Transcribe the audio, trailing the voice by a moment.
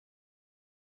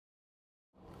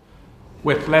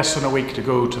With less than a week to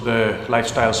go to the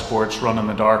lifestyle sports Run in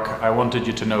the Dark, I wanted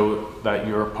you to know that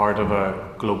you're part of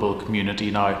a global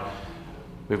community now.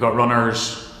 We've got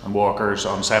runners and walkers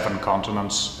on 7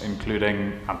 continents,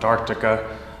 including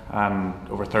Antarctica and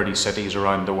over 30 cities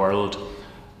around the world.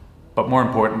 But more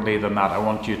importantly than that, I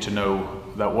want you to know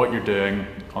that what you're doing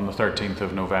on the 13th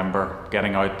of November,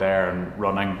 getting out there and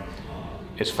running,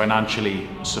 is financially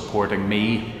supporting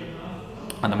me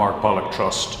and the Mark Pollock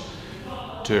Trust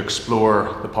to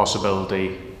explore the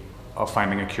possibility of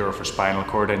finding a cure for spinal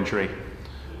cord injury.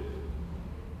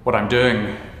 What I'm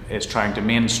doing is trying to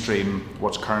mainstream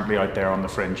what's currently out there on the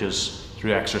fringes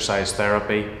through exercise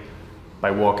therapy, by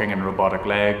walking in robotic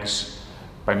legs,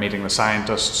 by meeting the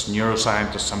scientists,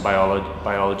 neuroscientists and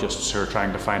biologists who are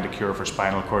trying to find a cure for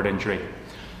spinal cord injury.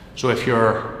 So if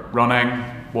you're running,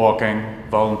 walking,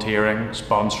 volunteering,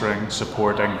 sponsoring,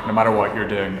 supporting, no matter what you're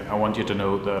doing, I want you to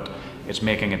know that it's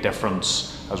making a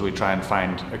difference as we try and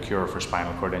find a cure for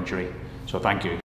spinal cord injury. So thank you.